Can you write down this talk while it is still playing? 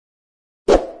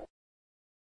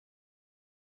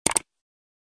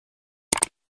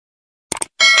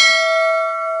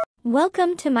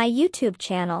Welcome to my YouTube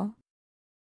channel.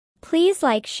 Please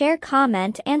like, share,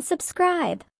 comment, and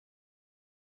subscribe.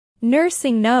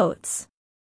 Nursing notes.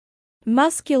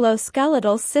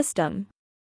 Musculoskeletal system.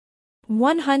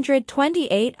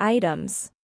 128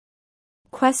 items.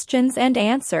 Questions and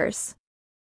answers.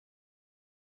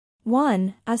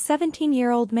 1. A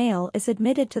 17-year-old male is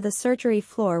admitted to the surgery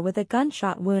floor with a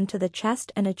gunshot wound to the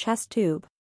chest and a chest tube.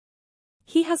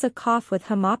 He has a cough with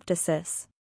hemoptysis.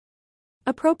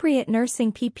 Appropriate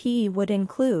nursing PPE would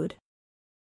include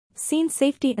scene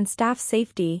safety and staff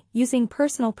safety using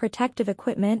personal protective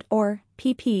equipment or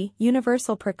PP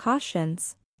universal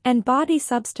precautions, and body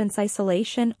substance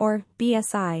isolation or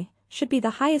BSI should be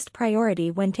the highest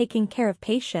priority when taking care of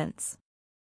patients.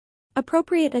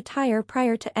 Appropriate attire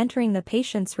prior to entering the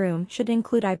patient's room should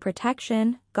include eye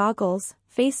protection, goggles,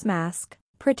 face mask,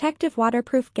 protective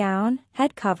waterproof gown,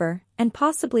 head cover, and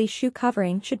possibly shoe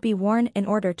covering should be worn in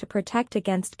order to protect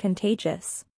against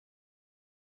contagious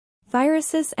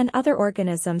viruses and other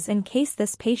organisms in case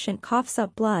this patient coughs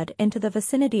up blood into the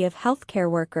vicinity of healthcare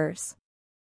workers.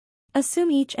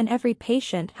 Assume each and every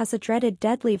patient has a dreaded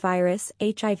deadly virus,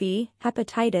 HIV,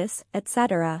 hepatitis,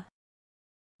 etc.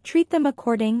 Treat them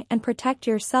according and protect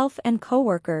yourself and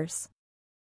coworkers.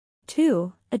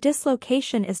 2. A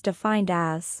dislocation is defined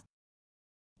as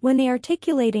when the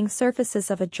articulating surfaces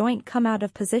of a joint come out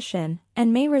of position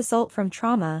and may result from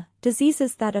trauma,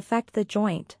 diseases that affect the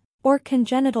joint, or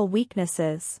congenital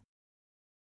weaknesses.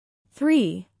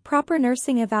 3. Proper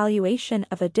nursing evaluation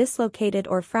of a dislocated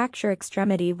or fracture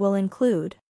extremity will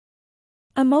include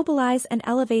immobilize and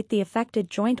elevate the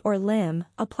affected joint or limb,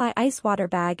 apply ice water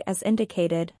bag as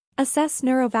indicated, assess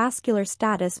neurovascular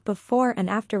status before and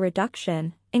after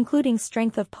reduction, including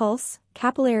strength of pulse,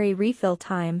 capillary refill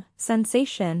time,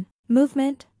 sensation,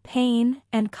 movement, pain,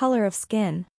 and color of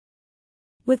skin.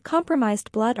 With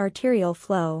compromised blood arterial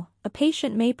flow, a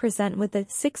patient may present with the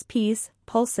 6 Ps,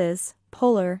 pulses,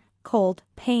 polar, cold,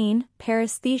 pain,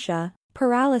 paresthesia,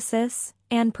 paralysis,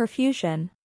 and perfusion.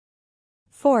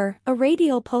 4. A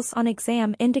radial pulse on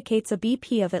exam indicates a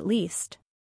BP of at least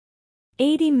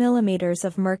 80 mm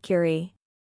of mercury.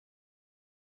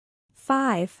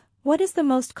 5. What is the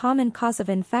most common cause of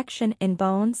infection in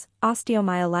bones,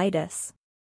 osteomyelitis?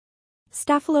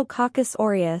 Staphylococcus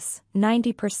aureus,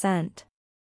 90%.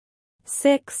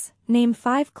 6. Name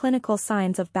 5 clinical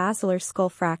signs of basilar skull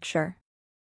fracture.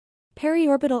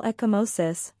 Periorbital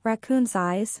ecchymosis, raccoon's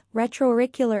eyes,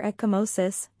 retroauricular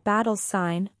ecchymosis, Battle's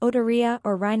sign, otorrhea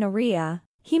or rhinorrhea,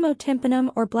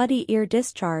 hemotympanum or bloody ear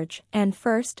discharge, and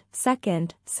 1st,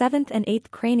 2nd, 7th and 8th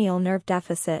cranial nerve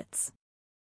deficits.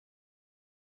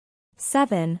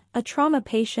 7. A trauma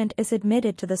patient is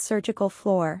admitted to the surgical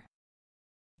floor.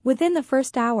 Within the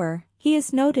first hour, he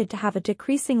is noted to have a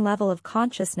decreasing level of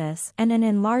consciousness and an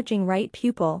enlarging right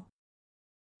pupil.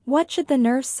 What should the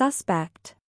nurse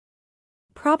suspect?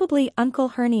 Probably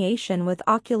uncal herniation with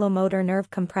oculomotor nerve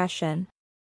compression.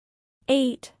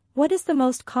 8. What is the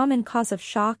most common cause of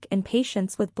shock in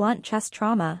patients with blunt chest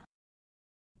trauma?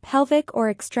 Pelvic or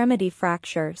extremity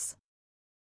fractures.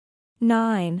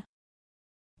 9.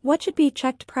 What should be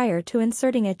checked prior to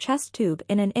inserting a chest tube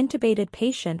in an intubated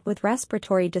patient with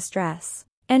respiratory distress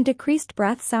and decreased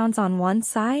breath sounds on one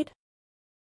side?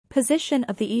 Position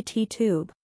of the ET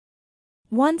tube.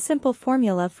 One simple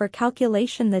formula for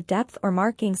calculation the depth or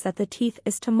markings at the teeth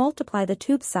is to multiply the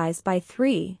tube size by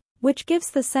 3, which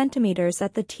gives the centimeters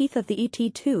at the teeth of the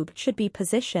ET tube should be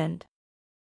positioned.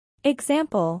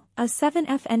 Example, a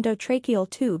 7F endotracheal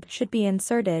tube should be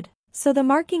inserted, so the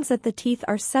markings at the teeth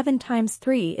are 7 times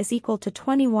 3 is equal to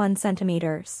 21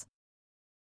 centimeters.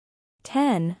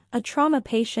 10. A trauma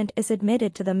patient is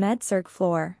admitted to the Med-Surg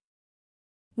floor.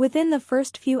 Within the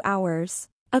first few hours,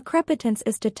 a crepitance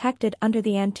is detected under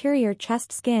the anterior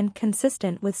chest skin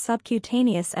consistent with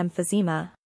subcutaneous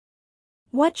emphysema.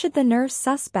 What should the nurse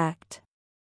suspect?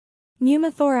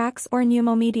 Pneumothorax or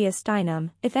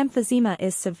pneumomediastinum. If emphysema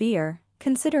is severe,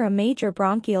 consider a major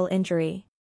bronchial injury.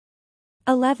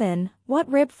 11. What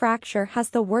rib fracture has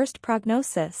the worst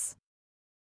prognosis?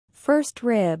 First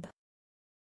rib.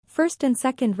 First and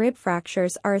second rib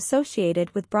fractures are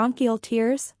associated with bronchial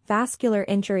tears, vascular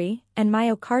injury, and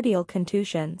myocardial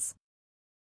contusions.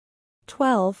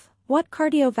 12. What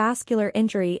cardiovascular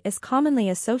injury is commonly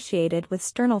associated with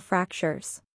sternal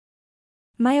fractures?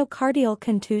 Myocardial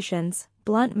contusions,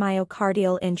 blunt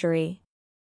myocardial injury.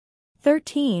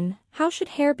 13. How should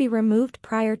hair be removed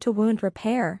prior to wound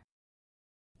repair?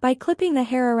 By clipping the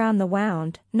hair around the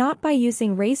wound, not by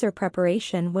using razor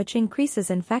preparation which increases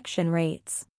infection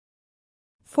rates.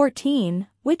 14.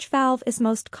 Which valve is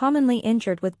most commonly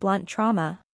injured with blunt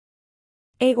trauma?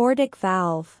 Aortic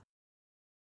valve.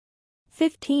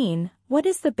 15. What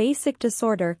is the basic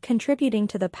disorder contributing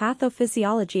to the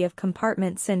pathophysiology of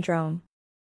compartment syndrome?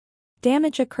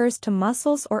 Damage occurs to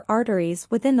muscles or arteries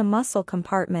within the muscle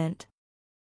compartment.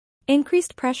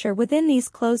 Increased pressure within these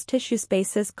closed tissue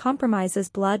spaces compromises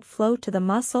blood flow to the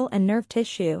muscle and nerve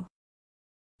tissue.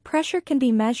 Pressure can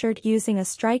be measured using a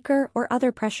Stryker or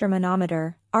other pressure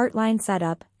manometer, art-line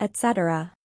setup,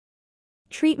 etc.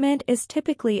 Treatment is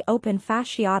typically open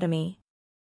fasciotomy.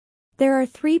 There are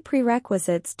 3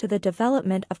 prerequisites to the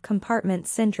development of compartment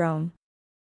syndrome: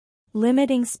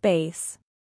 limiting space,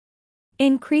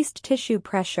 increased tissue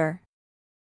pressure,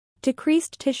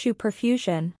 decreased tissue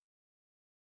perfusion.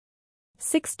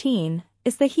 16.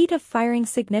 Is the heat of firing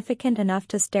significant enough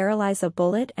to sterilize a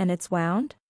bullet and its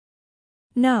wound?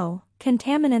 No,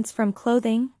 contaminants from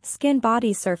clothing, skin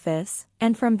body surface,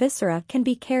 and from viscera can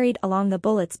be carried along the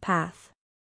bullet's path.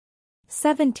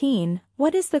 17.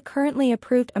 What is the currently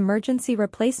approved emergency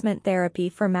replacement therapy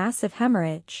for massive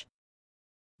hemorrhage?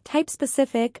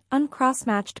 Type-specific,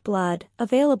 uncross-matched blood,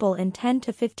 available in 10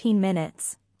 to 15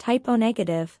 minutes, type O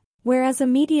negative, whereas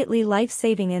immediately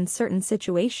life-saving in certain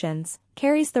situations,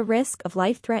 carries the risk of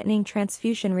life-threatening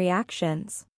transfusion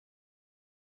reactions.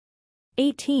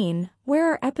 18.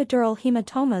 Where are epidural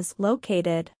hematomas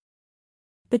located?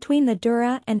 Between the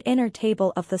dura and inner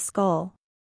table of the skull.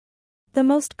 The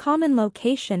most common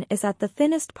location is at the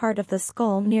thinnest part of the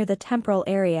skull near the temporal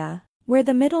area, where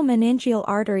the middle meningeal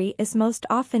artery is most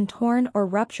often torn or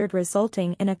ruptured,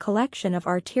 resulting in a collection of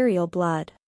arterial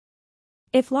blood.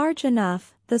 If large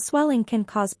enough, the swelling can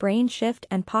cause brain shift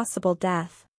and possible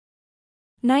death.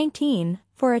 19.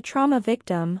 For a trauma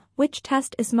victim, which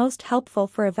test is most helpful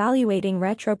for evaluating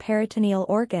retroperitoneal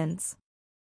organs?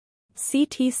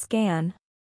 CT scan.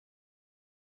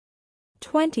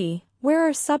 20. Where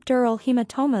are subdural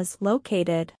hematomas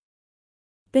located?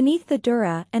 Beneath the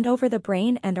dura and over the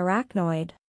brain and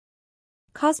arachnoid.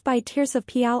 Caused by tears of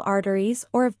Pial arteries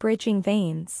or of bridging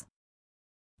veins.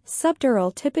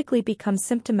 Subdural typically becomes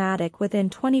symptomatic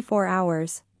within 24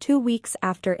 hours, 2 weeks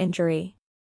after injury.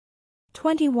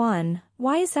 21.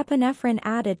 Why is epinephrine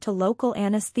added to local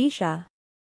anesthesia?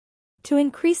 To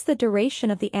increase the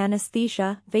duration of the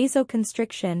anesthesia,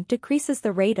 vasoconstriction decreases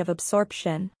the rate of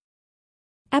absorption.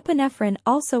 Epinephrine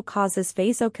also causes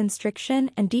vasoconstriction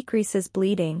and decreases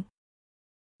bleeding.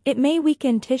 It may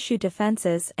weaken tissue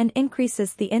defenses and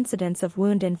increases the incidence of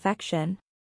wound infection.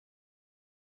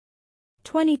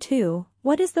 22.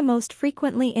 What is the most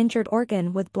frequently injured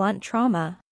organ with blunt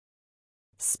trauma?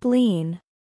 Spleen.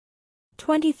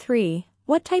 23.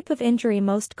 What type of injury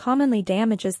most commonly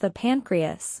damages the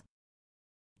pancreas?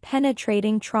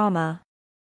 Penetrating trauma.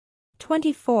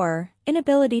 24.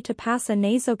 Inability to pass a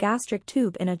nasogastric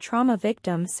tube in a trauma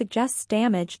victim suggests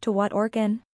damage to what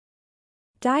organ?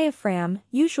 Diaphragm,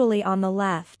 usually on the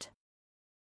left.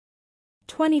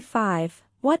 25.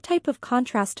 What type of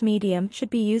contrast medium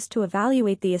should be used to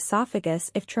evaluate the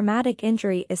esophagus if traumatic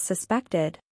injury is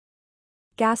suspected?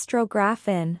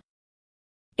 Gastrographin.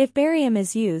 If barium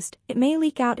is used, it may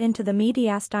leak out into the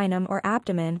mediastinum or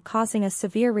abdomen, causing a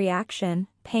severe reaction,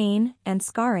 pain, and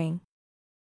scarring.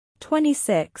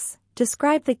 26.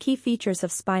 Describe the key features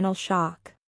of spinal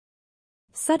shock.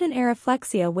 Sudden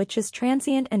areflexia, which is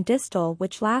transient, and distal,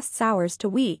 which lasts hours to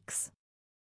weeks.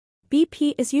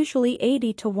 BP is usually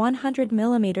 80 to 100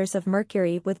 mm of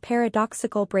mercury with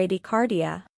paradoxical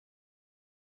bradycardia.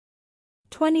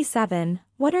 27.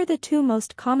 What are the 2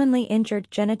 most commonly injured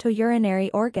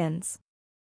genitourinary organs?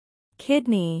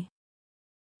 Kidney.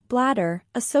 Bladder,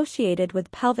 associated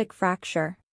with pelvic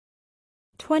fracture.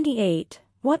 28.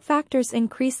 What factors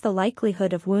increase the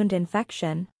likelihood of wound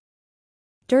infection?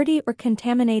 Dirty or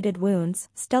contaminated wounds,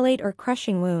 stellate or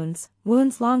crushing wounds,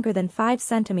 wounds longer than 5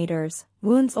 cm,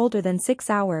 wounds older than 6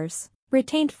 hours,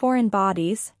 retained foreign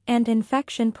bodies, and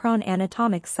infection-prone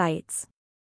anatomic sites.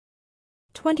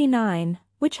 29.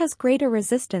 Which has greater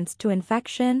resistance to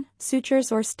infection,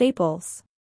 sutures or staples?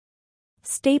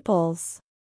 Staples.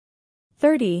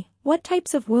 30. What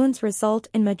types of wounds result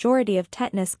in majority of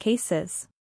tetanus cases?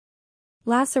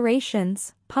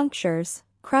 Lacerations, punctures,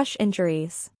 crush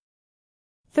injuries.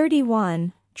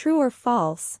 31. True or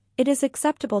false, it is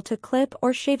acceptable to clip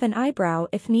or shave an eyebrow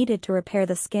if needed to repair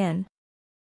the skin.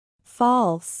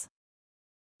 False.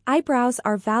 Eyebrows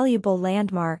are valuable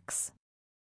landmarks.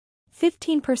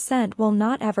 15% will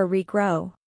not ever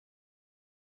regrow.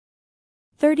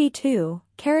 32.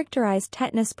 Characterize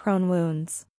tetanus-prone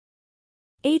wounds.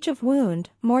 Age of wound,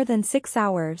 more than 6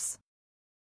 hours.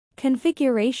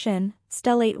 Configuration,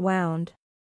 stellate wound.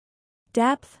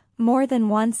 Depth, more than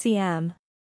 1 cm.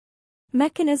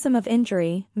 Mechanism of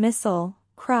injury, missile,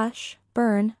 crush,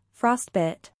 burn,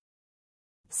 frostbite.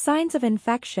 Signs of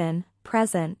infection,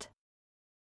 present.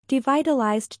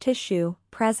 Devitalized tissue,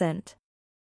 present.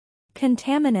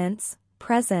 Contaminants,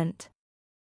 present.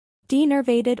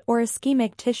 Denervated or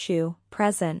ischemic tissue,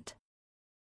 present.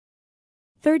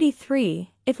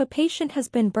 33. If a patient has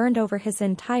been burned over his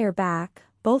entire back,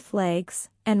 both legs,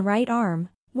 and right arm,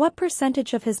 what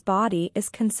percentage of his body is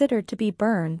considered to be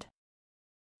burned?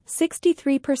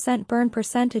 63% burn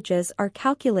percentages are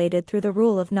calculated through the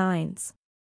rule of nines.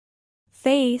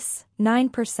 Face,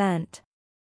 9%.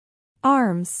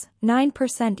 Arms,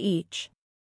 9% each.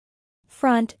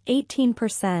 Front,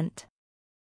 18%.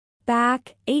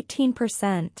 Back,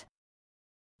 18%.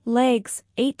 Legs,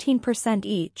 18%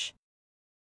 each.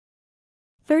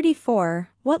 34.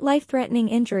 What life-threatening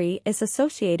injury is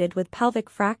associated with pelvic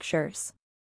fractures?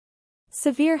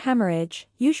 Severe hemorrhage,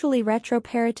 usually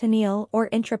retroperitoneal or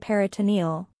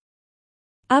intraperitoneal.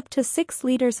 Up to 6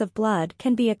 liters of blood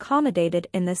can be accommodated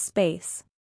in this space.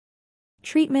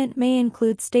 Treatment may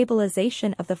include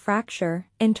stabilization of the fracture,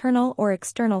 internal or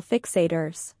external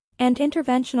fixators, and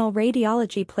interventional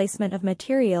radiology placement of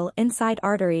material inside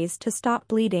arteries to stop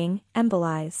bleeding,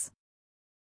 embolize.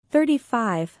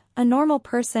 35. A normal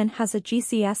person has a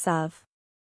GCS of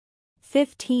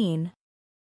 15.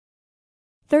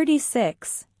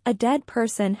 36. A dead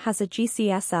person has a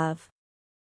GCS of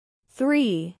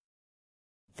 3.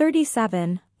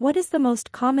 37. What is the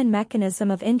most common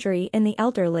mechanism of injury in the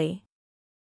elderly?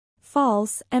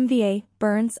 Falls, MVA,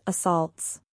 burns,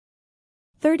 assaults.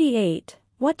 38.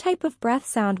 What type of breath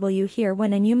sound will you hear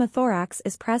when a pneumothorax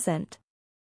is present?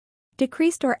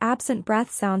 Decreased or absent breath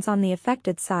sounds on the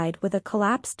affected side with a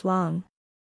collapsed lung.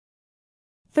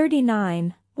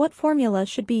 39. What formula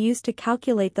should be used to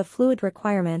calculate the fluid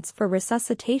requirements for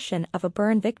resuscitation of a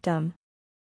burn victim?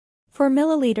 4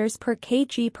 milliliters per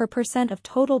kg per percent of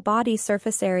total body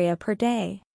surface area per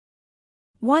day.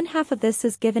 1/2 of this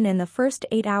is given in the first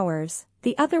 8 hours,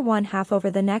 the other 1/2 over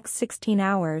the next 16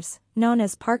 hours, known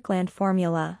as Parkland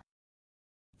formula.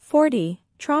 40.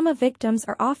 Trauma victims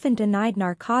are often denied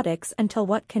narcotics until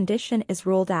what condition is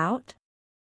ruled out?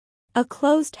 A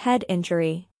closed head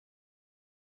injury.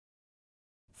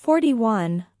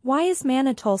 41. Why is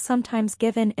mannitol sometimes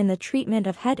given in the treatment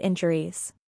of head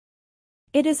injuries?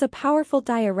 It is a powerful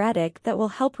diuretic that will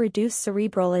help reduce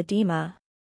cerebral edema.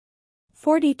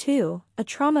 42. A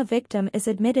trauma victim is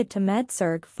admitted to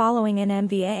Med-Surg following an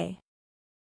MVA.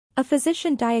 A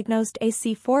physician diagnosed a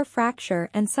C4 fracture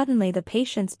and suddenly the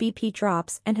patient's BP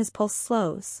drops and his pulse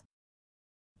slows.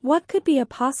 What could be a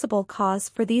possible cause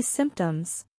for these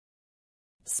symptoms?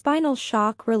 Spinal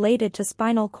shock related to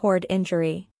spinal cord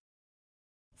injury.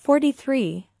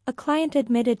 43. A client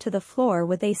admitted to the floor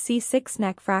with a C6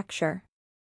 neck fracture.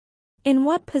 In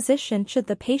what position should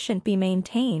the patient be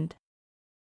maintained?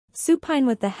 Supine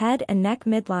with the head and neck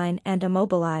midline and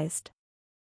immobilized.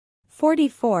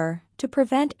 44. To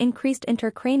prevent increased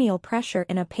intracranial pressure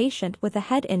in a patient with a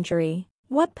head injury,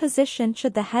 what position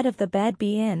should the head of the bed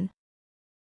be in?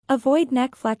 Avoid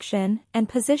neck flexion and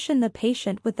position the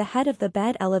patient with the head of the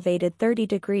bed elevated 30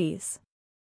 degrees.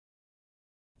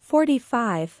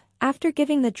 45. After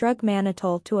giving the drug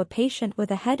mannitol to a patient with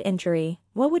a head injury,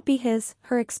 what would be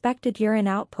her expected urine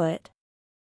output?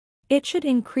 It should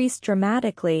increase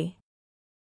dramatically.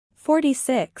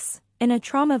 46. In a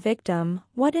trauma victim,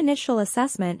 what initial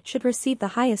assessment should receive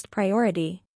the highest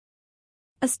priority?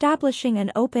 Establishing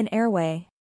an open airway.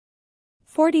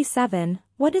 47.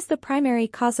 What is the primary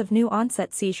cause of new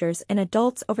onset seizures in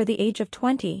adults over the age of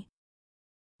 20?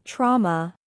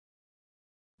 Trauma.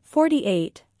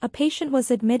 48. A patient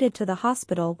was admitted to the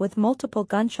hospital with multiple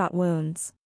gunshot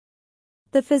wounds.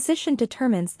 The physician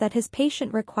determines that his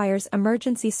patient requires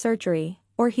emergency surgery,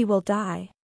 or he will die.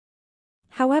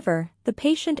 However, the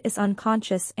patient is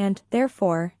unconscious and,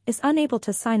 therefore, is unable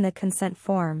to sign the consent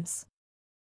forms.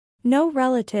 No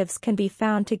relatives can be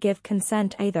found to give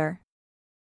consent either.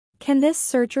 Can this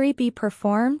surgery be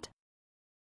performed?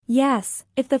 Yes,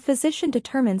 if the physician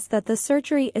determines that the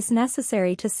surgery is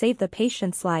necessary to save the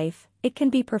patient's life, it can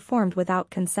be performed without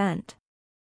consent.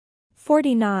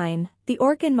 49. The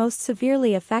organ most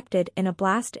severely affected in a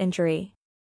blast injury.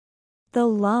 The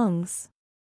lungs.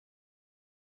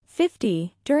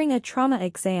 50. During a trauma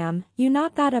exam, you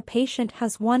note that a patient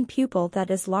has one pupil that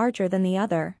is larger than the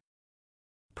other.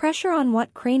 Pressure on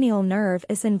what cranial nerve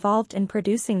is involved in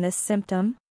producing this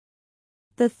symptom?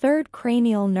 The third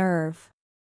cranial nerve.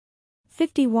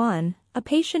 51. A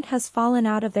patient has fallen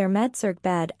out of their Med-Surg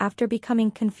bed after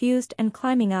becoming confused and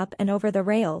climbing up and over the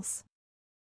rails.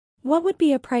 What would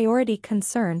be a priority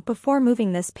concern before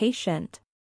moving this patient?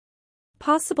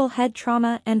 Possible head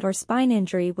trauma and/or spine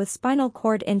injury with spinal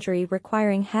cord injury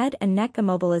requiring head and neck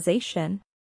immobilization.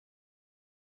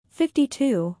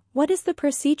 52. What is the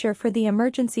procedure for the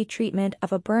emergency treatment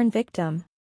of a burn victim?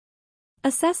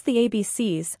 Assess the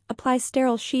ABCs, apply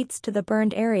sterile sheets to the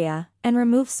burned area, and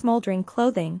remove smoldering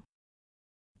clothing.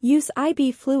 Use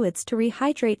IV fluids to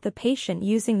rehydrate the patient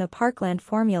using the Parkland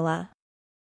formula.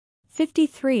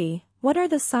 53. What are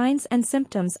the signs and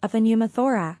symptoms of a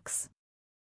pneumothorax?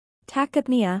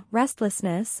 Tachypnea,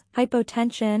 restlessness,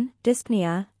 hypotension,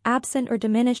 dyspnea, absent or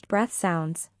diminished breath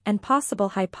sounds, and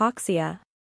possible hypoxia.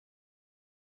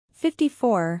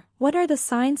 54. What are the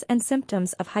signs and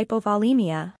symptoms of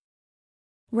hypovolemia?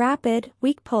 Rapid,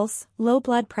 weak pulse, low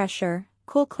blood pressure,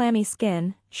 cool clammy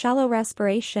skin, shallow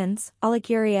respirations,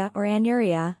 oliguria or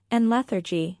anuria, and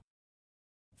lethargy.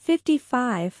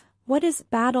 55. What is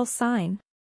battle sign?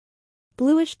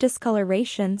 Bluish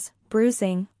discolorations,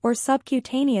 bruising, or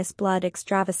subcutaneous blood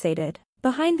extravasated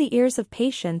behind the ears of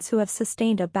patients who have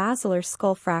sustained a basilar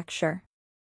skull fracture.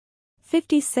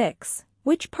 56.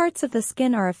 Which parts of the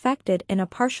skin are affected in a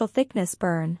partial thickness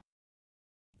burn?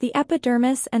 The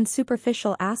epidermis and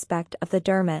superficial aspect of the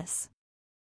dermis.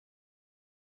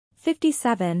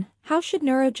 57. How should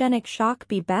neurogenic shock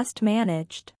be best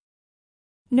managed?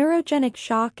 Neurogenic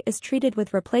shock is treated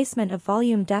with replacement of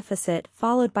volume deficit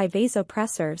followed by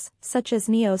vasopressors, such as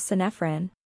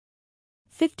neosynephrine.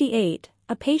 58.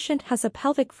 A patient has a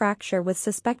pelvic fracture with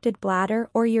suspected bladder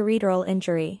or ureteral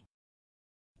injury.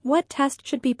 What test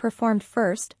should be performed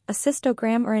first, a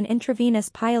cystogram or an intravenous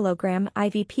pyelogram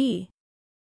 (IVP)?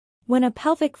 When a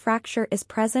pelvic fracture is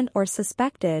present or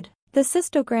suspected, the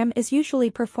cystogram is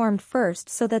usually performed first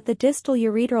so that the distal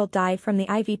ureteral dye from the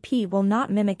IVP will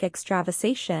not mimic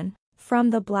extravasation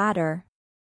from the bladder.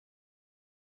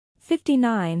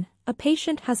 59. A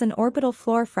patient has an orbital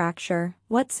floor fracture.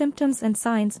 What symptoms and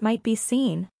signs might be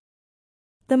seen?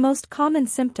 The most common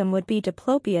symptom would be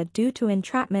diplopia due to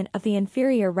entrapment of the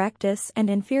inferior rectus and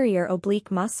inferior oblique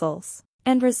muscles,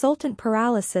 and resultant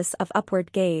paralysis of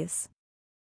upward gaze.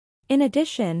 In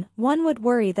addition, one would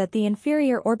worry that the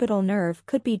inferior orbital nerve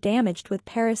could be damaged with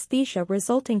paresthesia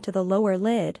resulting to the lower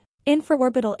lid,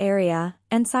 infraorbital area,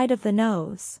 and side of the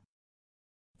nose.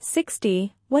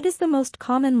 60. What is the most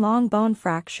common long bone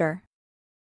fracture?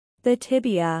 The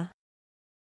tibia.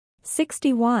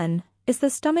 61. Is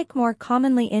the stomach more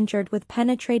commonly injured with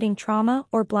penetrating trauma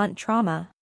or blunt trauma?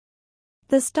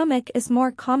 The stomach is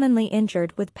more commonly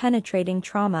injured with penetrating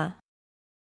trauma.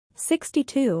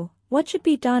 62. What should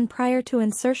be done prior to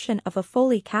insertion of a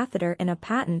Foley catheter in a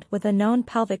patent with a known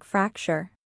pelvic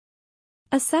fracture?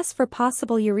 Assess for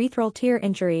possible urethral tear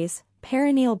injuries.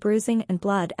 Perineal bruising and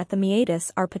blood at the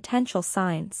meatus are potential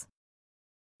signs.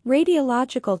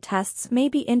 Radiological tests may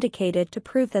be indicated to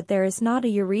prove that there is not a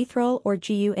urethral or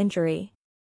GU injury.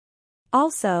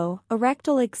 Also, a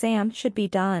rectal exam should be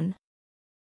done.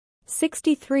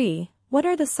 63. What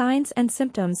are the signs and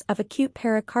symptoms of acute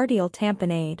pericardial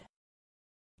tamponade?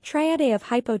 Triad of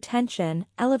hypotension,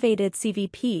 elevated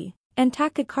CVP, and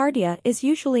tachycardia is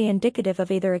usually indicative of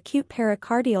either acute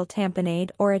pericardial tamponade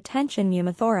or a tension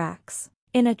pneumothorax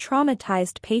in a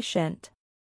traumatized patient.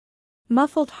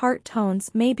 Muffled heart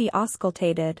tones may be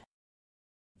auscultated.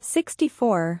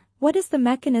 64. What is the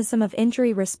mechanism of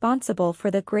injury responsible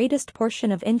for the greatest portion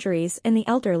of injuries in the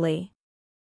elderly?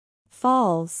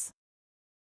 Falls.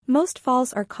 Most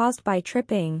falls are caused by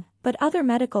tripping, but other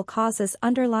medical causes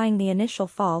underlying the initial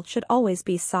fall should always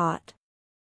be sought.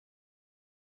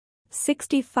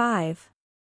 65.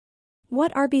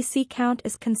 What RBC count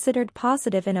is considered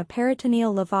positive in a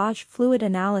peritoneal lavage fluid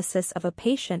analysis of a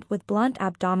patient with blunt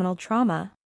abdominal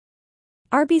trauma?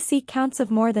 RBC counts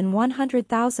of more than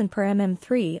 100,000 per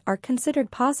mm3 are considered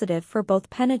positive for both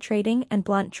penetrating and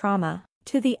blunt trauma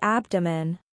to the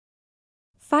abdomen.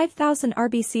 5,000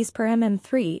 RBCs per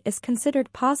mm3 is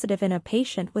considered positive in a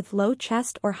patient with low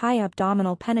chest or high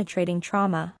abdominal penetrating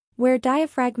trauma, where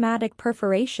diaphragmatic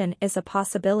perforation is a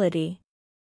possibility.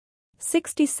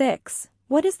 66.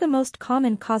 What is the most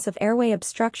common cause of airway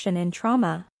obstruction in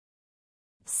trauma?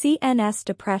 CNS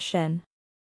depression.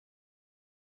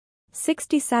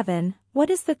 67.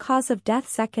 What is the cause of death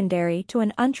secondary to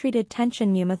an untreated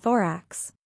tension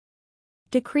pneumothorax?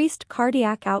 Decreased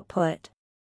cardiac output.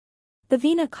 The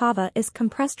vena cava is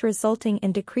compressed resulting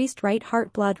in decreased right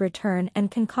heart blood return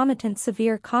and concomitant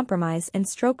severe compromise in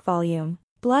stroke volume,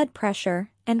 blood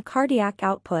pressure, and cardiac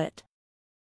output.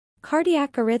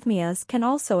 Cardiac arrhythmias can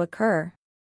also occur.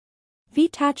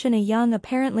 VTach in a young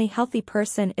apparently healthy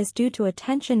person is due to a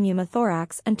tension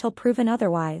pneumothorax until proven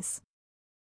otherwise.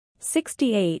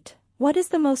 68. What is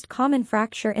the most common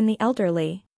fracture in the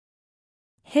elderly?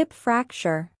 Hip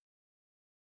fracture.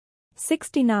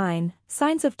 69.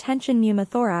 Signs of tension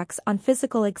pneumothorax on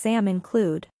physical exam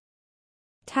include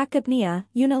tachypnea,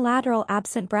 unilateral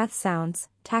absent breath sounds,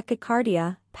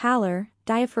 tachycardia, pallor,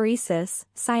 diaphoresis,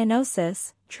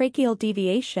 cyanosis, tracheal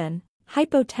deviation,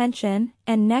 hypotension,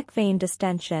 and neck vein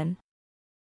distension.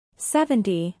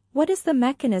 70. What is the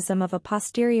mechanism of a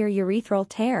posterior urethral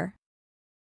tear?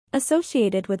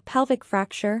 Associated with pelvic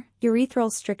fracture,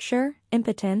 urethral stricture,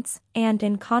 impotence, and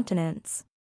incontinence.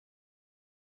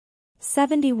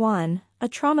 71. A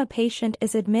trauma patient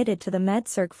is admitted to the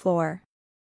Med-Surg floor.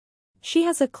 She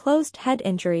has a closed head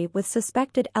injury with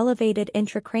suspected elevated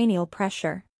intracranial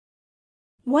pressure.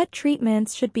 What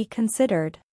treatments should be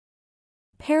considered?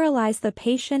 Paralyze the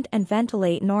patient and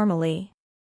ventilate normally.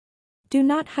 Do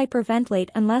not hyperventilate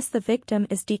unless the victim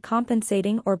is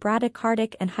decompensating or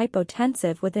bradycardic and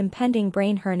hypotensive with impending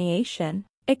brain herniation.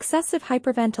 Excessive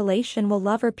hyperventilation will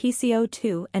lower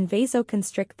PCO2 and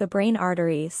vasoconstrict the brain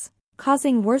arteries,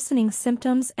 causing worsening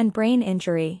symptoms and brain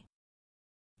injury.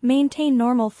 Maintain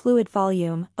normal fluid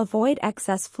volume, avoid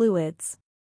excess fluids.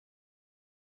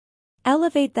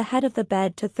 Elevate the head of the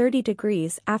bed to 30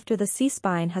 degrees after the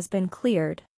C-spine has been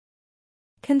cleared.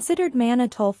 Considered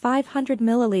mannitol 500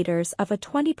 ml of a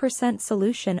 20%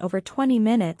 solution over 20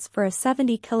 minutes for a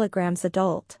 70 kg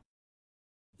adult.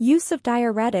 Use of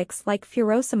diuretics like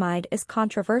furosemide is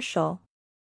controversial.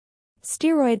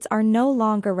 Steroids are no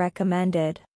longer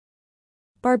recommended.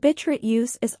 Barbiturate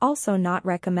use is also not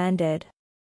recommended.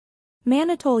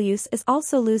 Mannitol use is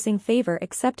also losing favor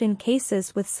except in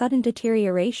cases with sudden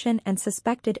deterioration and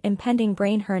suspected impending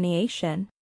brain herniation.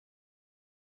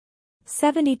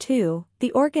 72.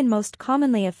 The organ most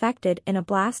commonly affected in a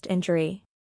blast injury.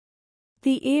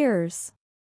 The ears.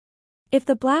 If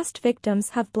the blast victims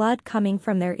have blood coming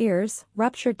from their ears,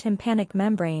 ruptured tympanic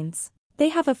membranes, they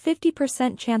have a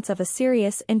 50% chance of a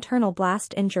serious internal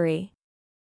blast injury.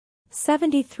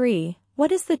 73.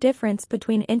 What is the difference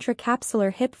between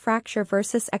intracapsular hip fracture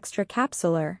versus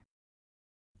extracapsular?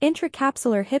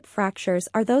 Intracapsular hip fractures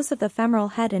are those of the femoral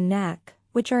head and neck,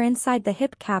 which are inside the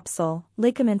hip capsule,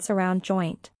 ligaments around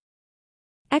joint.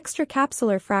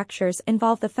 Extracapsular fractures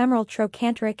involve the femoral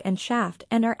trochanteric and shaft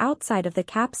and are outside of the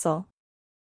capsule.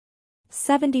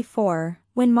 74.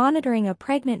 When monitoring a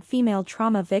pregnant female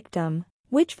trauma victim,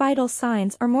 which vital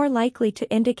signs are more likely to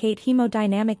indicate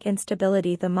hemodynamic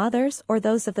instability, the mother's or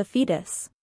those of the fetus?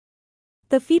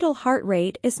 The fetal heart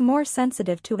rate is more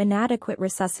sensitive to inadequate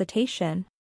resuscitation.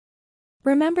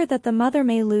 Remember that the mother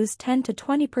may lose 10 to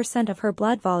 20% of her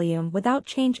blood volume without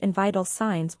change in vital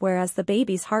signs, whereas the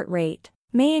baby's heart rate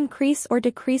may increase or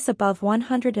decrease above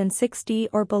 160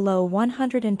 or below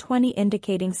 120,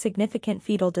 indicating significant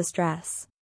fetal distress.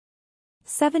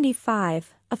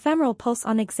 75. A femoral pulse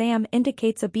on exam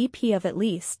indicates a BP of at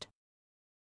least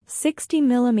 60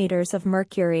 mm of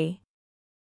mercury.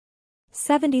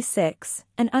 76.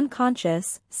 An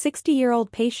unconscious,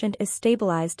 60-year-old patient is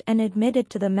stabilized and admitted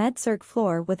to the Med-Surg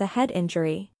floor with a head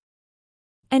injury.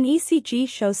 An ECG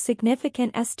shows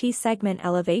significant ST segment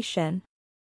elevation.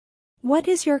 What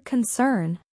is your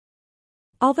concern?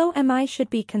 Although MI should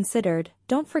be considered,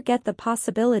 don't forget the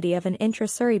possibility of an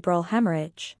intracerebral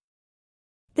hemorrhage.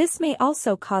 This may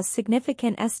also cause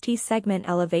significant ST segment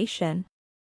elevation.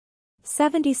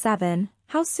 77.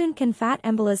 How soon can fat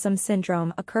embolism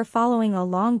syndrome occur following a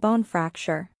long bone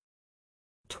fracture?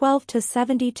 12 to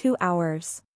 72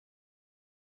 hours.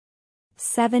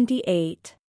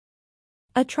 78.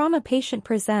 A trauma patient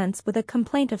presents with a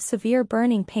complaint of severe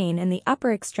burning pain in the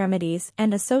upper extremities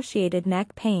and associated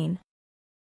neck pain.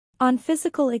 On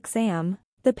physical exam,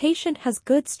 the patient has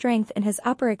good strength in his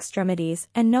upper extremities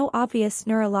and no obvious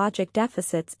neurologic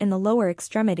deficits in the lower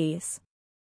extremities.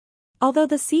 Although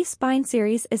the C-spine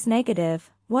series is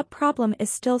negative, what problem is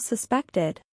still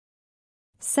suspected?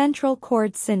 Central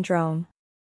cord syndrome.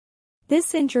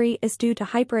 This injury is due to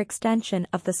hyperextension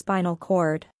of the spinal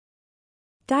cord.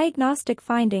 Diagnostic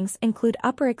findings include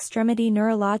upper extremity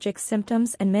neurologic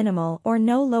symptoms and minimal or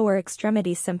no lower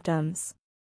extremity symptoms.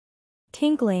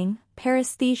 Tingling,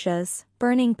 paresthesias,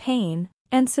 burning pain,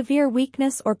 and severe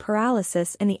weakness or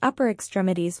paralysis in the upper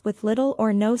extremities with little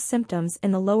or no symptoms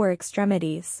in the lower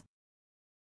extremities.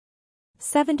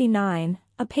 79.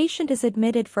 A patient is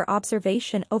admitted for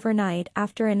observation overnight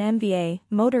after an MVA,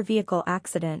 motor vehicle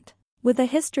accident, with a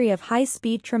history of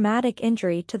high-speed traumatic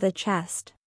injury to the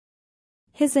chest.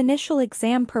 His initial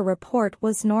exam per report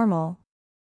was normal.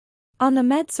 On the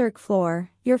Med-Surg floor,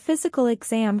 your physical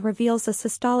exam reveals a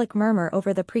systolic murmur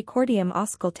over the precordium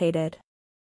auscultated.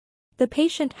 The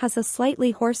patient has a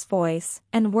slightly hoarse voice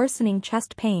and worsening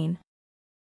chest pain.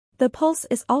 The pulse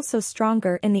is also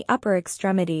stronger in the upper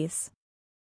extremities.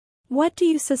 What do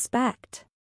you suspect?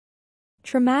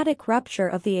 Traumatic rupture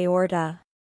of the aorta.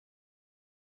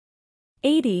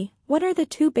 80. what are the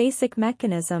two basic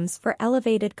mechanisms for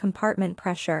elevated compartment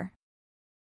pressure?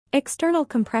 External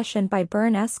compression by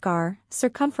burn eschar,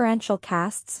 circumferential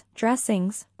casts,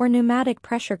 dressings, or pneumatic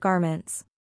pressure garments.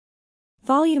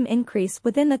 Volume increase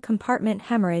within the compartment,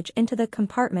 hemorrhage into the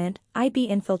compartment, IB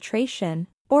infiltration,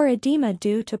 or edema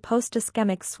due to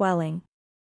post-ischemic swelling.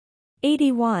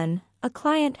 81. A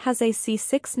client has a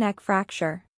C6 neck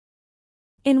fracture.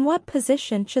 In what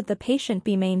position should the patient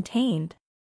be maintained?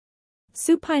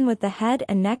 Supine with the head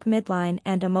and neck midline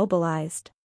and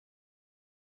immobilized.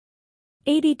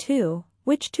 82.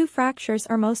 Which two fractures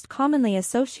are most commonly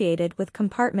associated with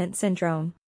compartment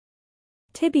syndrome?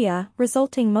 Tibia,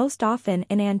 resulting most often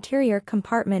in anterior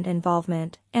compartment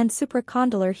involvement, and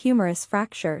supracondylar humerus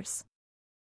fractures.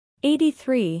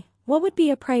 83. What would be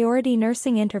a priority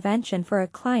nursing intervention for a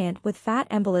client with fat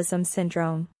embolism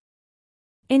syndrome?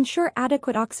 Ensure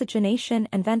adequate oxygenation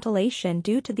and ventilation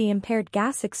due to the impaired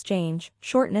gas exchange,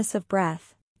 shortness of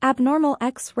breath. Abnormal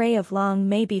X-ray of lung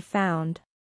may be found.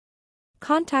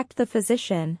 Contact the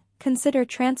physician, consider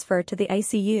transfer to the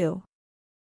ICU.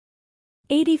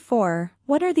 84.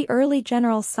 What are the early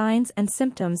general signs and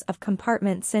symptoms of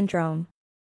compartment syndrome?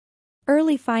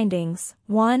 Early findings: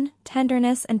 1.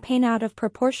 Tenderness and pain out of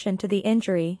proportion to the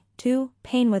injury, 2.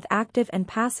 Pain with active and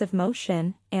passive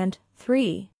motion, and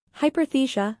 3.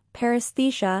 Hyperthesia,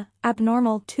 paresthesia,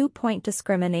 abnormal 2-point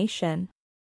discrimination.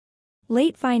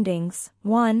 Late findings: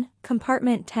 1.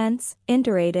 Compartment tense,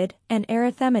 indurated, and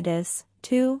erythematous,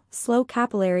 2. Slow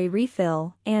capillary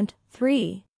refill, and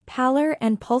 3. Pallor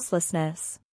and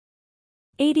pulselessness.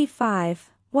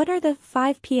 85. What are the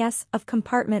 5 Ps of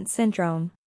compartment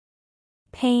syndrome?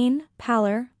 Pain,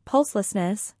 pallor,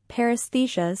 pulselessness,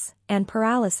 paresthesias, and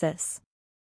paralysis.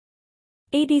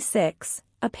 86.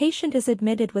 A patient is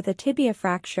admitted with a tibia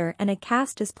fracture and a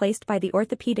cast is placed by the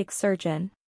orthopedic surgeon.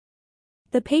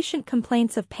 The patient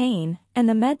complains of pain, and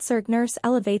the Med-Surg nurse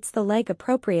elevates the leg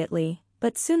appropriately,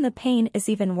 but soon the pain is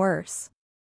even worse.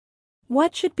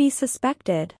 What should be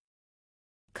suspected?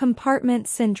 Compartment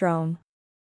syndrome.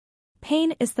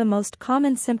 Pain is the most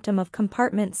common symptom of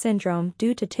compartment syndrome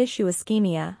due to tissue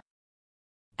ischemia.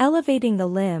 Elevating the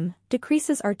limb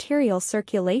decreases arterial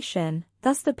circulation,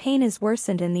 thus the pain is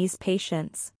worsened in these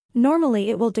patients.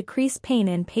 Normally it will decrease pain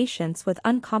in patients with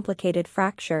uncomplicated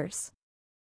fractures.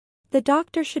 The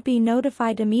doctor should be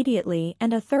notified immediately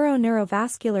and a thorough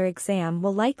neurovascular exam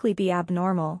will likely be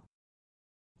abnormal.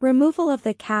 Removal of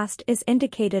the cast is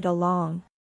indicated along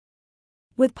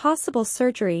with possible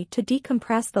surgery to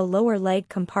decompress the lower leg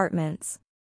compartments.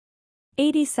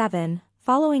 87.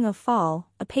 Following a fall,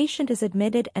 a patient is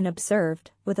admitted and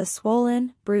observed with a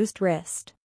swollen, bruised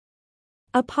wrist.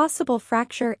 A possible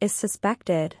fracture is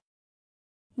suspected.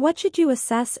 What should you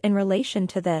assess in relation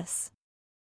to this?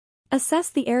 Assess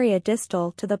the area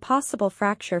distal to the possible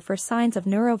fracture for signs of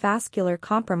neurovascular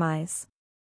compromise.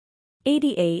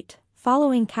 88.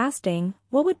 Following casting,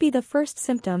 what would be the first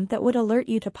symptom that would alert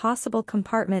you to possible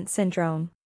compartment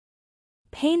syndrome?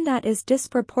 Pain that is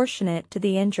disproportionate to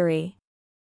the injury.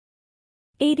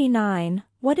 89.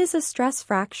 What is a stress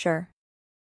fracture?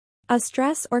 A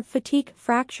stress or fatigue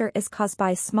fracture is caused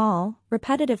by small,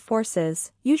 repetitive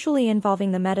forces, usually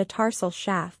involving the metatarsal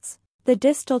shafts, the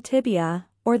distal tibia,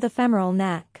 or the femoral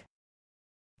neck.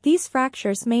 These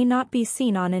fractures may not be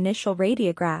seen on initial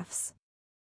radiographs.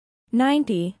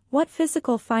 90. What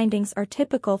physical findings are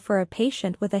typical for a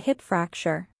patient with a hip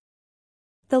fracture?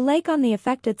 The leg on the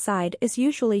affected side is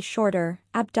usually shorter,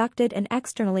 abducted and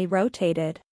externally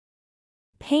rotated.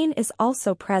 Pain is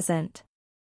also present.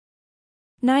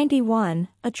 91.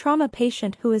 A trauma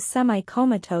patient who is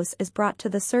semi-comatose is brought to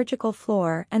the surgical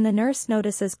floor and the nurse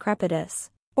notices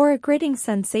crepitus, or a gritting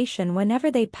sensation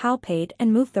whenever they palpate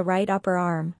and move the right upper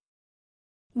arm.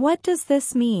 What does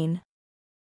this mean?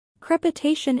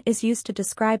 Crepitation is used to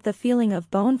describe the feeling of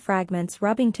bone fragments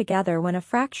rubbing together when a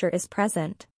fracture is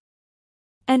present.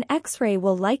 An X-ray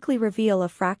will likely reveal a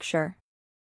fracture.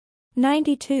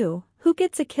 92. Who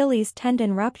gets Achilles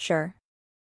tendon rupture?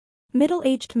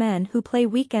 Middle-aged men who play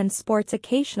weekend sports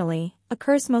occasionally,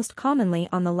 occurs most commonly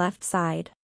on the left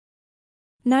side.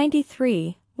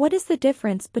 93. What is the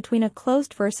difference between a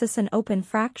closed versus an open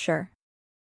fracture?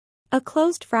 A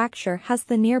closed fracture has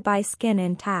the nearby skin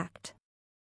intact.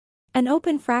 An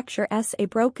open fracture is a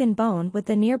broken bone with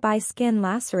the nearby skin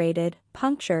lacerated,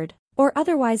 punctured, or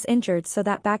otherwise injured so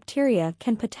that bacteria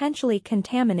can potentially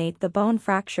contaminate the bone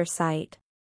fracture site.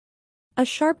 A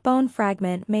sharp bone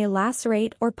fragment may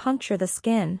lacerate or puncture the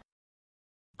skin.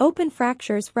 Open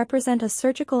fractures represent a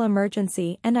surgical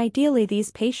emergency and ideally these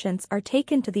patients are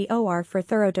taken to the OR for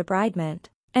thorough debridement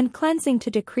and cleansing to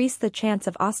decrease the chance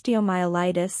of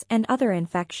osteomyelitis and other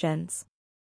infections.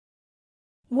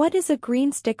 What is a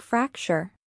green stick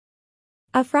fracture?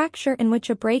 A fracture in which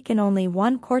a break in only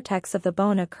one cortex of the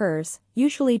bone occurs,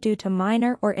 usually due to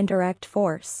minor or indirect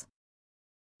force.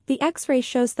 The X-ray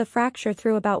shows the fracture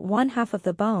through about one half of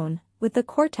the bone, with the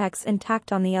cortex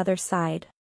intact on the other side.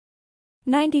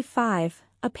 95.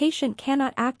 A patient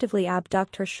cannot actively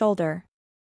abduct her shoulder.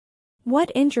 What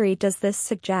injury does this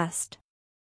suggest?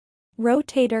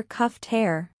 Rotator cuff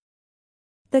tear.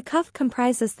 The cuff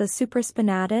comprises the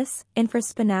supraspinatus,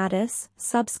 infraspinatus,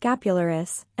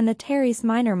 subscapularis, and the teres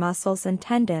minor muscles and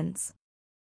tendons.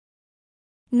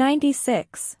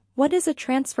 96. What is a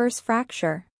transverse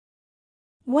fracture?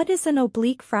 What is an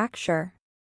oblique fracture?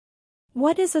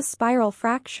 What is a spiral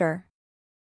fracture?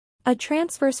 A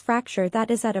transverse fracture that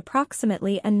is at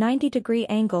approximately a 90-degree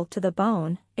angle to the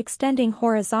bone, extending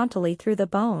horizontally through the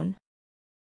bone.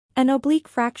 An oblique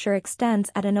fracture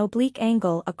extends at an oblique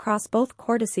angle across both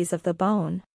cortices of the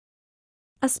bone.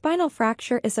 A spinal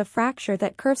fracture is a fracture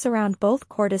that curves around both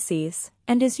cortices,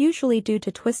 and is usually due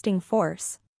to twisting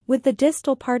force, with the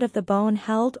distal part of the bone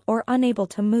held or unable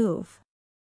to move.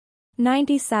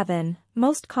 97.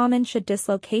 Most common shin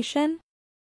dislocation?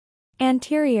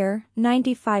 Anterior,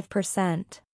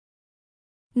 95%.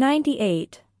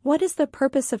 98. What is the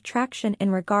purpose of traction in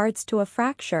regards to a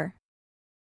fracture?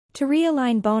 To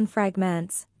realign bone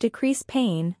fragments, decrease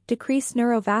pain, decrease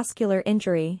neurovascular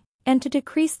injury, and to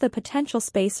decrease the potential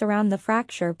space around the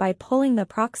fracture by pulling the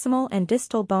proximal and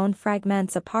distal bone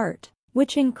fragments apart,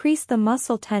 which increase the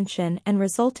muscle tension and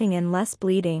resulting in less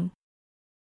bleeding.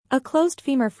 A closed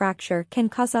femur fracture can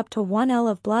cause up to 1 L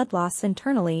of blood loss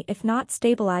internally if not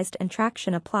stabilized and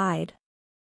traction applied.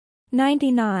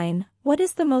 99. What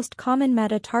is the most common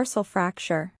metatarsal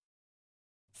fracture?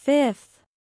 5th.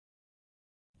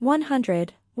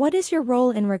 100. What is your role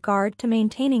in regard to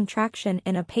maintaining traction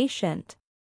in a patient?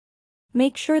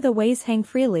 Make sure the ways hang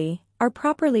freely, are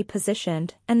properly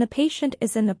positioned, and the patient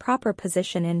is in the proper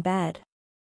position in bed.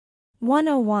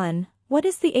 101. What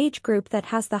is the age group that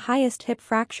has the highest hip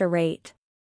fracture rate?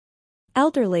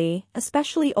 Elderly,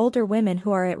 especially older women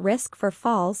who are at risk for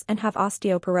falls and have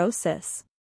osteoporosis.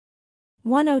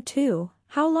 102.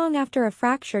 How long after a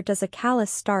fracture does a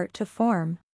callus start to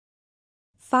form?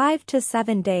 5 to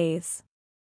 7 days.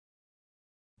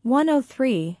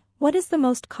 103. What is the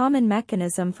most common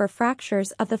mechanism for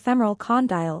fractures of the femoral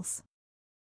condyles?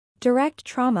 Direct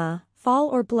trauma, fall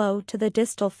or blow to the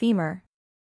distal femur.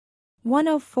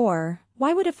 104.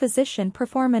 Why would a physician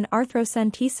perform an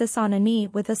arthrocentesis on a knee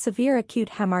with a severe acute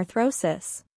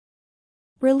hemarthrosis?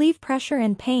 Relieve pressure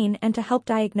and pain and to help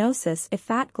diagnosis if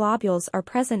fat globules are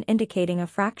present indicating a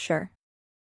fracture.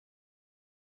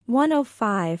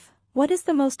 105. What is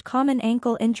the most common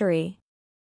ankle injury?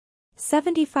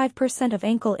 75% of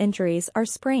ankle injuries are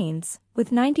sprains,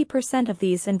 with 90% of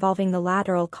these involving the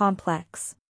lateral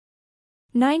complex.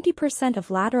 90% of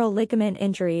lateral ligament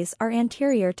injuries are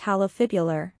anterior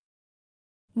talofibular.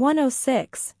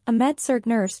 106. A Med-Surg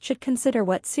nurse should consider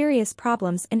what serious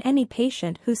problems in any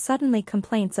patient who suddenly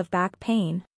complains of back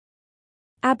pain.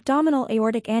 Abdominal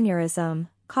aortic aneurysm,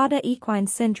 cauda equine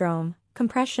syndrome,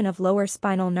 compression of lower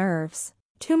spinal nerves,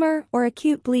 tumor or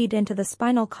acute bleed into the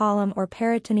spinal column or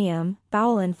peritoneum,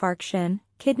 bowel infarction,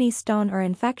 kidney stone or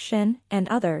infection, and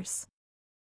others.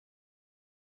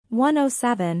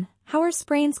 107. How are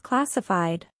sprains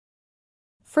classified?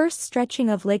 First, stretching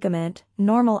of ligament,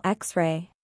 normal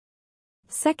X-ray.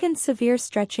 Second, severe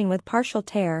stretching with partial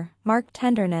tear, marked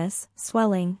tenderness,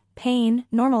 swelling, pain,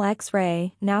 normal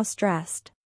X-ray, now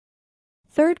stressed.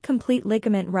 Third, complete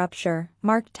ligament rupture,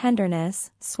 marked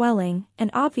tenderness, swelling,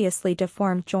 and obviously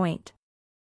deformed joint.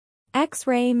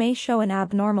 X-ray may show an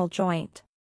abnormal joint.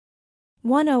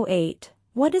 108.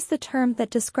 What is the term that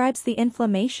describes the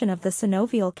inflammation of the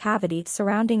synovial cavity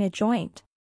surrounding a joint?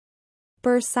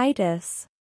 Bursitis.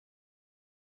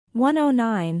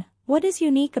 109. What is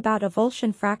unique about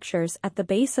avulsion fractures at the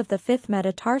base of the fifth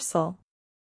metatarsal?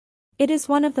 It is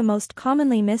one of the most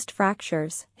commonly missed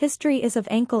fractures. History is of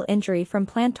ankle injury from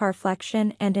plantar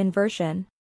flexion and inversion.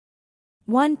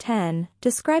 110.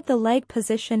 Describe the leg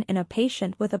position in a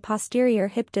patient with a posterior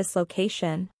hip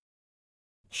dislocation.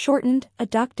 Shortened,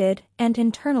 adducted, and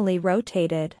internally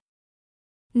rotated.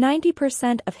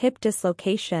 90% of hip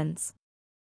dislocations.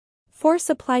 Force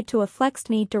applied to a flexed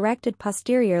knee directed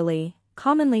posteriorly,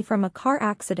 commonly from a car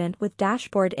accident with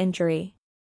dashboard injury.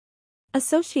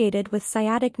 Associated with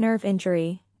sciatic nerve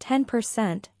injury,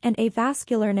 10%, and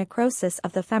avascular necrosis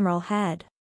of the femoral head.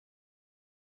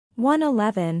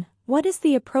 111. What is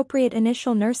the appropriate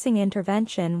initial nursing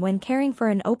intervention when caring for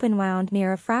an open wound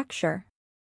near a fracture?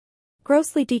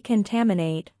 Grossly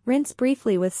decontaminate, rinse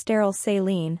briefly with sterile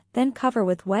saline, then cover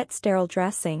with wet sterile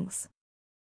dressings.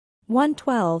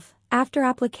 112. After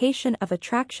application of a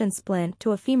traction splint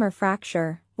to a femur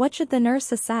fracture, what should the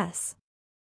nurse assess?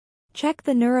 Check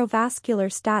the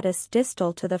neurovascular status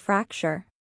distal to the fracture.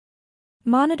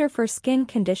 Monitor for skin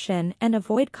condition and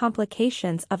avoid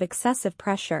complications of excessive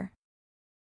pressure.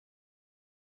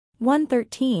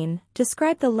 113.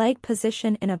 Describe the leg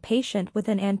position in a patient with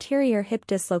an anterior hip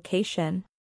dislocation.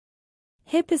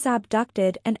 Hip is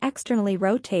abducted and externally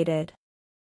rotated.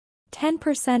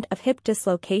 10% of hip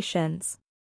dislocations.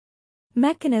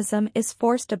 Mechanism is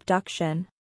forced abduction.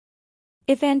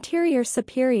 If anterior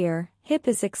superior, hip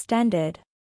is extended.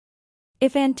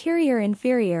 If anterior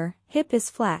inferior, hip is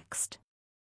flexed.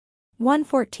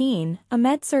 114. A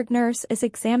Med-Surg nurse is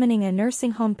examining a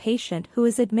nursing home patient who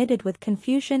is admitted with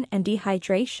confusion and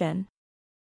dehydration.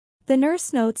 The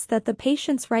nurse notes that the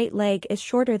patient's right leg is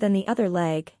shorter than the other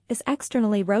leg, is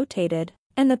externally rotated,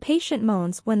 and the patient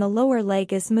moans when the lower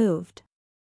leg is moved.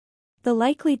 The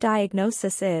likely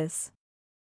diagnosis is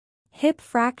hip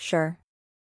fracture.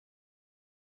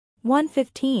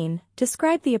 115.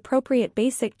 Describe the appropriate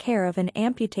basic care of an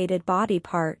amputated body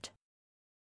part.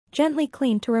 Gently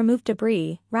clean to remove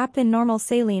debris, wrap in normal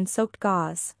saline-soaked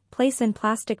gauze, place in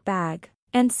plastic bag,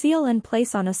 and seal and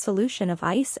place on a solution of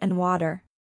ice and water.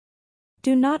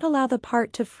 Do not allow the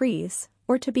part to freeze,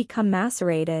 or to become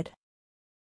macerated.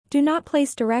 Do not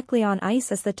place directly on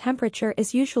ice as the temperature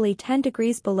is usually 10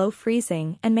 degrees below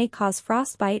freezing and may cause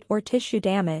frostbite or tissue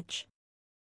damage.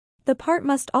 The part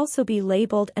must also be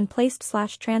labeled and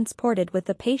placed/transported with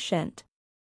the patient.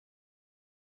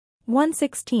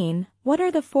 116. What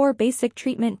are the 4 basic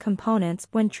treatment components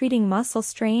when treating muscle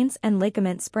strains and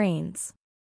ligament sprains?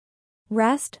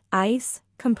 Rest, ice,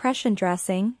 compression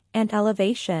dressing, and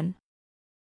elevation.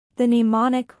 The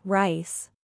mnemonic, rice.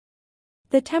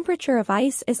 The temperature of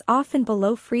ice is often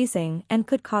below freezing and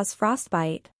could cause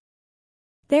frostbite.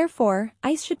 Therefore,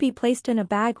 ice should be placed in a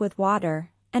bag with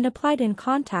water, and applied in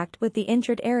contact with the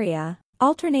injured area,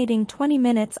 alternating 20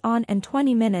 minutes on and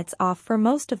 20 minutes off for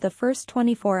most of the first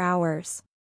 24 hours.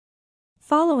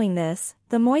 Following this,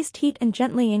 the moist heat and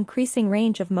gently increasing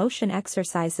range of motion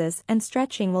exercises and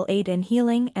stretching will aid in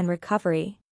healing and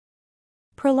recovery.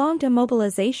 Prolonged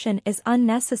immobilization is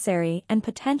unnecessary and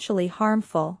potentially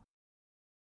harmful.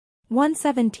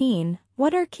 117.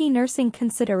 What are key nursing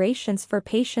considerations for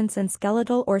patients in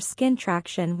skeletal or skin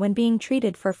traction when being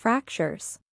treated for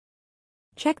fractures?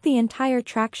 Check the entire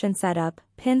traction setup,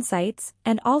 pin sites,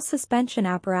 and all suspension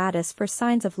apparatus for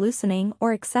signs of loosening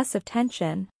or excessive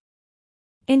tension.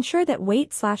 Ensure that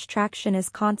weight/traction is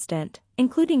constant,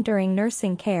 including during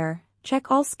nursing care. Check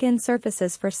all skin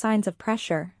surfaces for signs of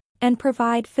pressure, and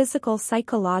provide physical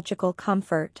psychological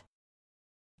comfort.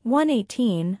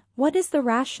 118. What is the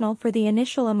rationale for the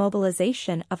initial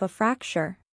immobilization of a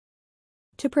fracture?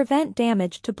 To prevent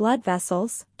damage to blood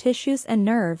vessels, tissues and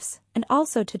nerves, and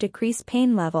also to decrease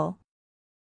pain level.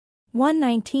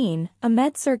 119. A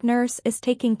Med-Surg nurse is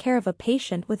taking care of a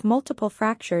patient with multiple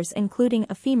fractures including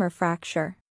a femur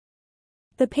fracture.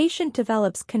 The patient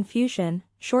develops confusion,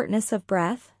 shortness of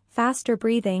breath, faster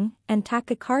breathing, and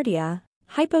tachycardia,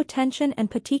 hypotension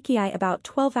and petechiae about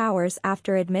 12 hours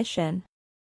after admission.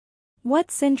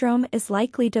 What syndrome is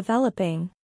likely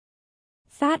developing?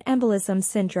 Fat embolism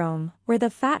syndrome, where the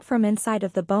fat from inside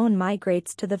of the bone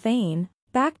migrates to the vein,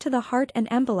 back to the heart and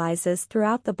embolizes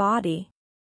throughout the body.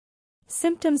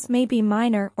 Symptoms may be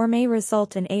minor or may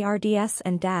result in ARDS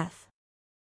and death.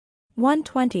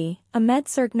 120. A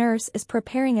Med-Surg nurse is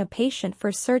preparing a patient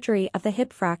for surgery of the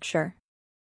hip fracture.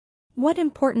 What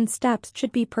important steps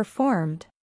should be performed?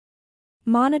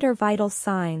 Monitor vital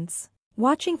signs.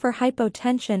 Watching for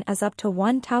hypotension, as up to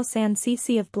 1,000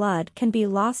 cc of blood can be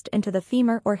lost into the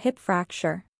femur or hip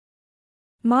fracture.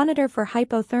 Monitor for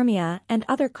hypothermia and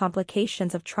other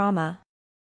complications of trauma.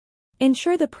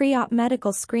 Ensure the pre-op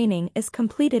medical screening is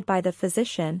completed by the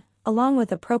physician, along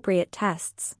with appropriate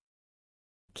tests.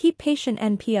 Keep patient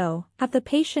NPO, have the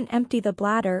patient empty the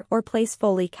bladder or place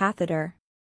Foley catheter.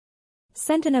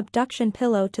 Send an abduction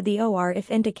pillow to the OR if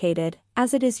indicated,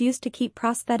 as it is used to keep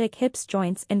prosthetic hips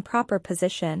joints in proper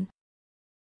position.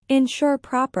 Ensure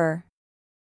proper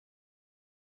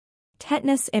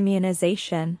tetanus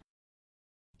immunization.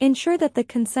 Ensure that the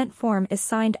consent form is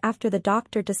signed after the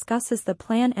doctor discusses the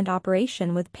plan and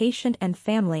operation with patient and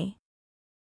family.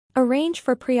 Arrange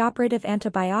for preoperative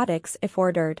antibiotics if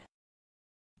ordered.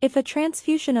 If a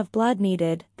transfusion of blood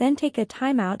needed, then take a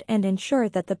timeout and ensure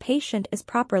that the patient is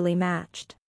properly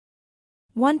matched.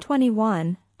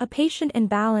 121. A patient in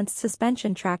balanced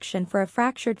suspension traction for a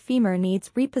fractured femur needs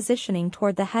repositioning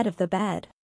toward the head of the bed.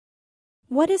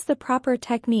 What is the proper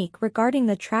technique regarding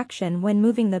the traction when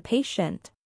moving the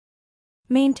patient?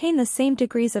 Maintain the same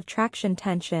degrees of traction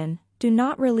tension, do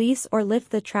not release or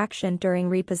lift the traction during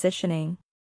repositioning.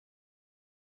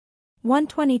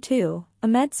 122. A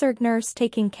Med-Surg nurse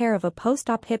taking care of a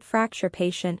post-op hip fracture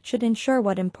patient should ensure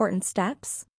what important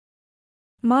steps?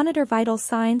 Monitor vital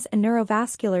signs and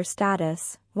neurovascular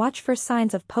status, watch for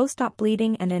signs of post-op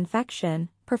bleeding and infection,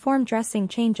 perform dressing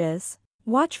changes,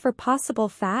 watch for possible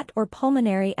fat or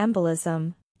pulmonary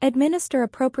embolism, administer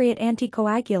appropriate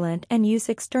anticoagulant and use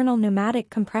external pneumatic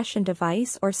compression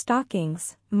device or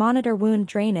stockings, monitor wound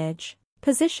drainage,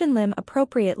 position limb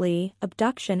appropriately,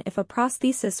 abduction if a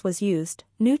prosthesis was used,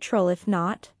 neutral if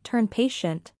not, turn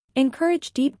patient,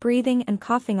 encourage deep breathing and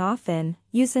coughing often,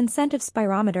 use incentive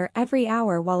spirometer every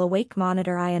hour while awake,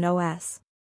 monitor INOS.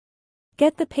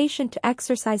 Get the patient to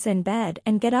exercise in bed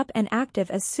and get up and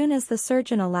active as soon as the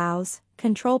surgeon allows,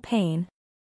 control pain.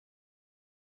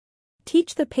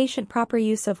 Teach the patient proper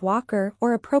use of walker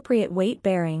or appropriate weight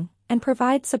bearing, and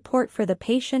provide support for the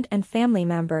patient and family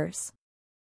members.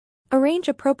 Arrange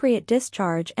appropriate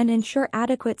discharge and ensure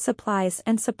adequate supplies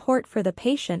and support for the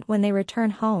patient when they return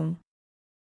home.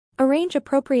 Arrange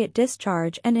appropriate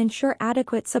discharge and ensure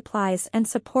adequate supplies and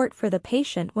support for the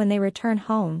patient when they return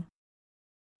home.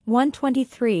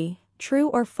 123. True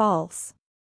or false?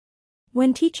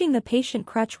 When teaching the patient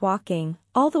crutch walking,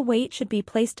 all the weight should be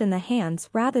placed in the hands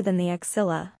rather than the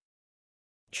axilla.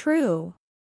 True.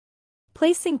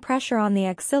 Placing pressure on the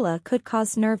axilla could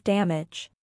cause nerve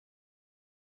damage.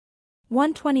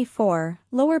 124.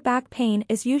 Lower back pain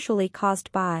is usually caused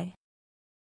by.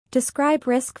 Describe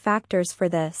risk factors for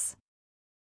this.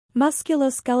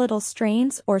 Musculoskeletal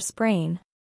strains or sprain.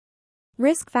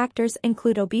 Risk factors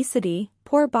include obesity,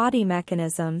 poor body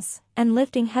mechanisms, and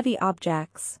lifting heavy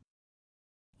objects.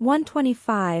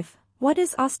 125. What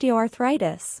is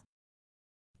osteoarthritis?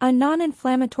 A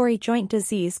non-inflammatory joint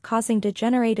disease causing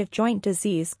degenerative joint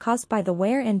disease caused by the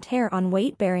wear and tear on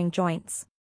weight-bearing joints.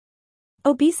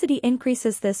 Obesity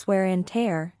increases this wear and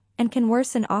tear, and can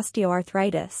worsen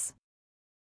osteoarthritis.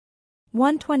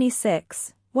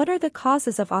 126. What are the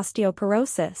causes of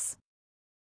osteoporosis?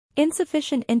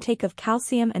 Insufficient intake of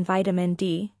calcium and vitamin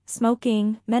D,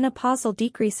 smoking, menopausal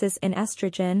decreases in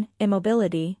estrogen,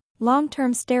 immobility,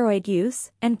 long-term steroid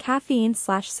use, and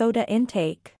caffeine/soda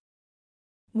intake.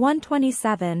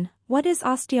 127. What is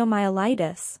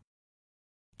osteomyelitis?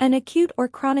 An acute or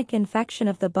chronic infection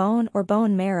of the bone or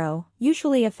bone marrow,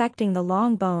 usually affecting the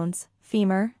long bones,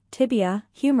 femur, tibia,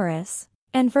 humerus,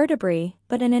 and vertebrae,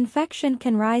 but an infection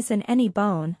can rise in any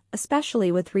bone,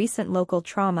 especially with recent local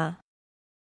trauma.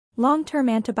 Long-term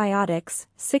antibiotics,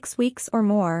 6 weeks or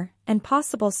more, and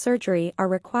possible surgery are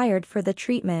required for the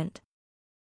treatment.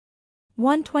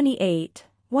 128.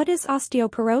 What is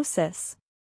osteoporosis?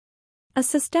 A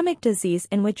systemic disease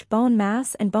in which bone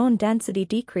mass and bone density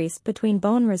decrease between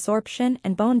bone resorption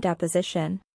and bone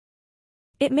deposition.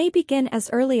 It may begin as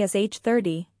early as age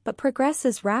 30, but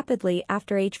progresses rapidly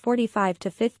after age 45 to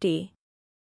 50.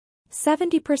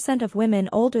 70% of women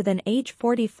older than age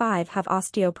 45 have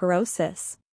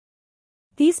osteoporosis.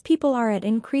 These people are at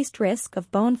increased risk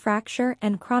of bone fracture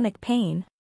and chronic pain.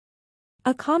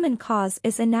 A common cause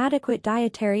is inadequate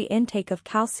dietary intake of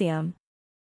calcium.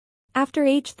 After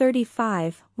age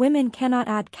 35, women cannot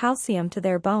add calcium to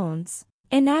their bones.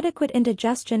 Inadequate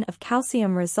indigestion of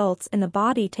calcium results in the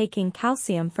body taking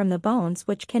calcium from the bones,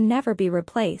 which can never be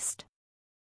replaced.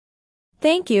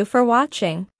 Thank you for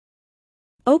watching.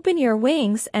 Open your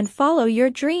wings and follow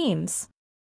your dreams.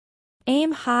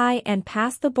 Aim high and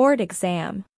pass the board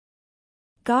exam.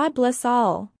 God bless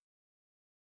all.